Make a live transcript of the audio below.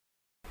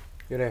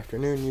Good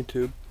afternoon,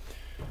 YouTube.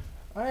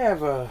 I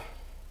have a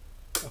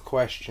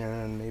question,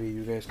 and maybe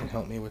you guys can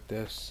help me with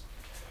this.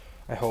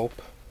 I hope.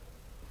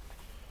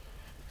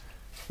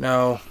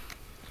 Now,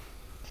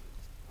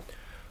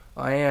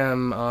 I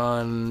am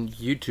on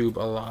YouTube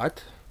a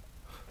lot,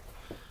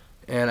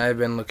 and I've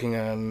been looking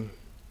on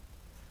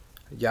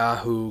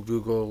Yahoo,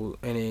 Google,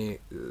 any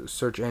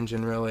search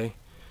engine really,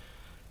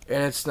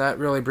 and it's not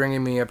really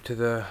bringing me up to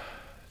the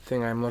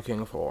thing I'm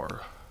looking for.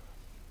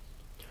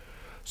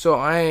 So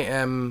I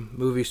am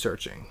movie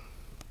searching,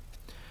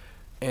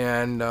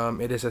 and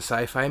it is a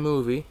sci-fi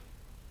movie,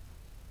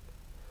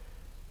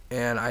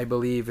 and I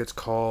believe it's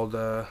called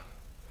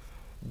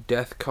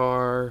Death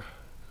Car,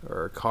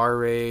 or Car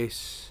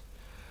Race,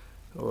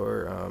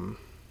 or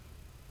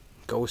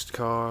Ghost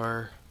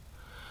Car.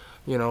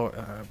 You know,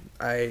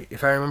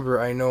 if I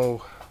remember, I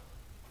know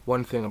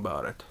one thing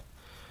about it,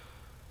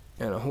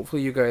 and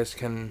hopefully you guys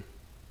can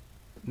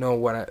know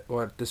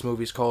what this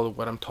movie's called,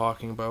 what I'm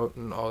talking about,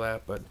 and all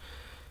that. But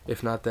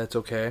if not, that's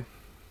okay.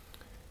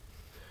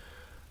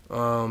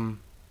 I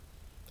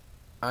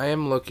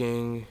am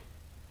looking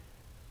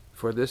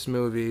for this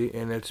movie,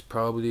 and it's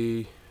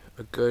probably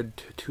a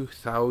good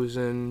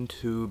 2000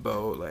 to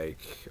about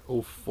like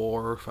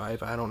 04 or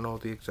 05. I don't know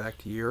the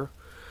exact year.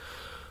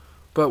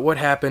 But what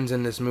happens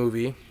in this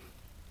movie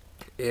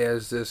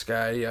is this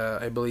guy,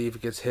 I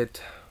believe, gets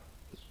hit.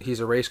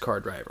 He's a race car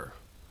driver.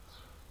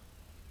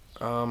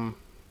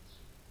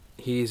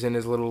 He's in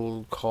his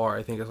little car.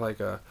 I think it's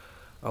like a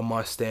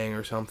Mustang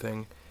or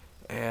something.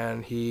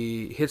 And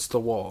he hits the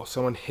wall.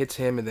 Someone hits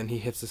him, and then he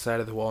hits the side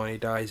of the wall, and he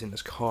dies in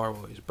his car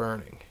while he's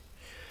burning.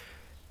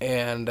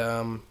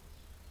 And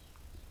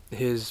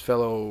his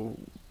fellow,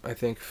 I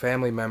think,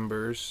 family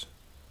members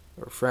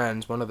or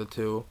friends, one of the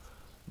two,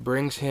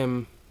 brings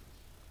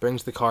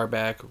the car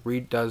back,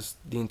 redoes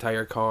the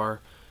entire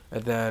car,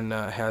 and then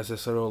has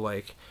this little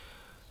like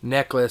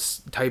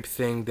necklace type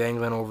thing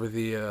dangling over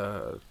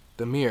the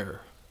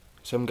mirror.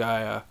 Some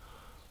guy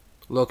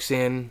looks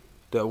in,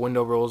 the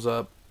window rolls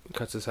up,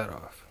 cuts his head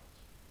off.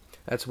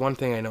 That's one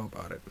thing I know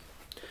about it.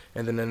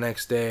 And then the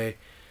next day,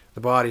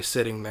 the body's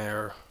sitting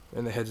there,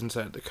 and the head's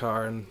inside the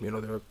car, and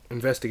they're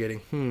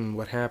investigating.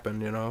 What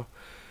happened?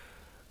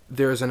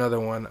 There's another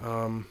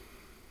one.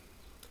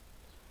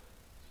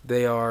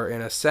 They are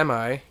in a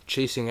semi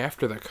chasing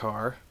after the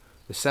car.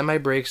 The semi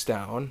breaks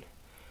down.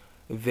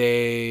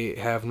 They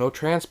have no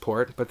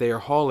transport, but they are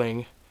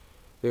hauling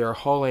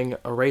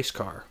a race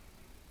car.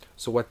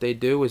 So what they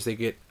do is they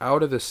get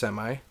out of the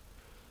semi.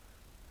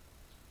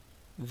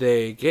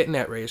 They get in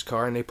that race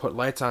car, and they put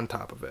lights on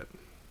top of it.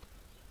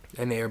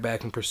 And they are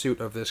back in pursuit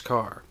of this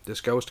car,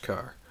 this ghost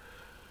car.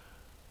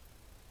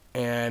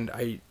 And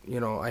I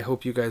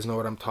hope you guys know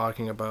what I'm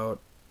talking about.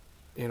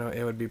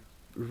 It would be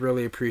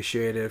really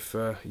appreciated if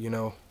you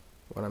know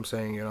what I'm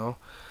saying,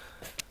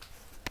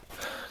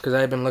 because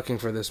I've been looking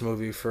for this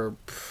movie for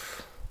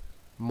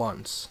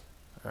months.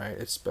 Alright,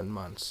 it's been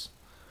months.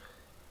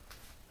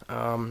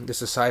 This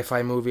is a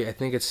sci-fi movie. I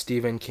think it's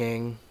Stephen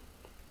King.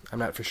 I'm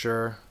not for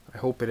sure. I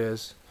hope it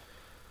is.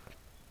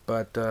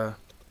 But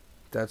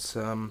that's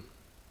some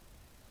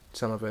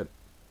of it.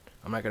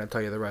 I'm not going to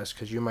tell you the rest,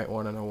 because you might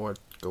want to know what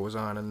goes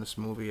on in this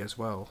movie as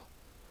well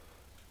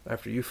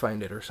after you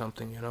find it or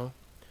something,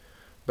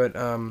 But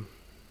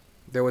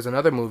there was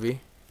another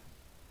movie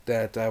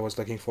that I was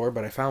looking for,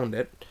 but I found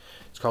it.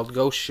 It's called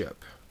Ghost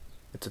Ship.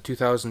 It's a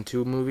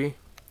 2002 movie.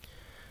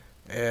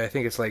 I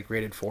think it's like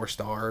rated 4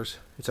 stars.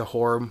 It's a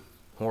horror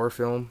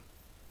film,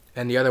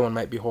 and the other one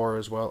might be horror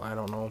as well. I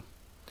don't know.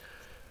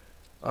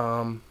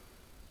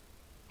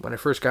 When I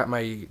first got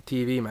my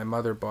TV, my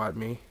mother bought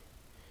me.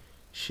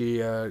 She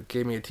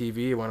gave me a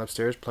TV. I went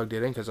upstairs, plugged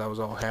it in, because I was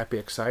all happy,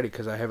 excited,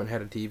 because I haven't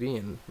had a TV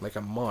in like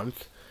a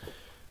month.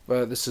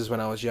 But this is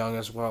when I was young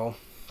as well.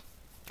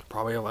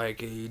 Probably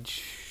like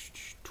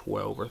age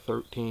 12 or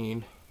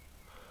 13.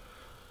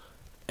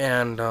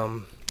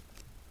 And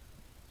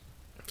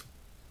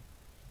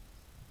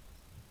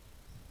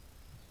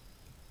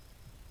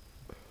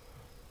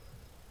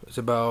it's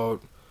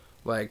about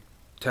like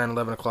 10,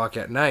 11 o'clock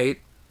at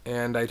night,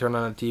 and I turn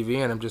on the TV,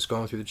 and I'm just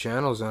going through the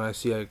channels, and I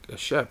see a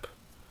ship.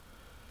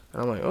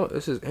 And I'm like, oh,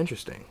 this is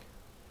interesting.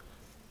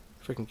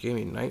 Freaking gave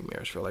me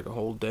nightmares for like a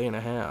whole day and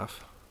a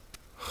half.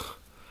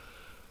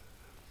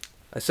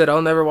 I said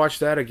I'll never watch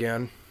that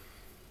again.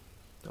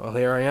 Well,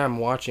 here I am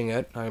watching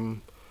it.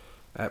 I'm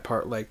at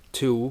part like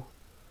 2.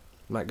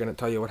 I'm not going to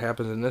tell you what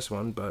happens in this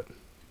one, but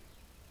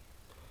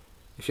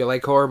if you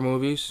like horror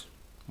movies,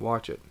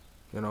 watch it.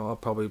 I'll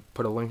probably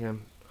put a link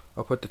in.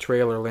 I'll put the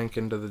trailer link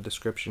into the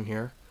description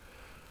here.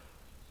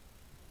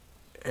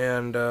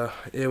 And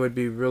it would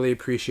be really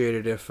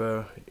appreciated if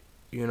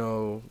you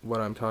know what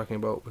I'm talking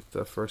about with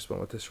the first one,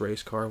 with this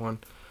race car one.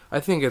 I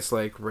think it's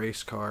like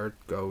Race Car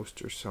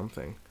Ghost or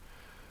something.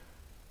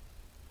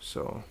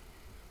 So,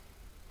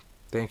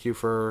 thank you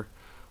for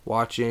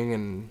watching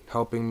and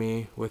helping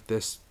me with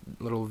this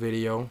little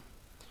video.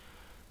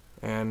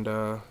 And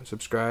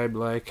subscribe,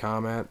 like,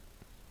 comment,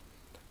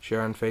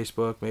 share on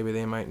Facebook. Maybe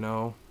they might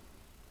know.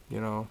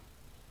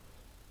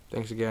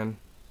 Thanks again.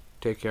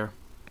 Take care.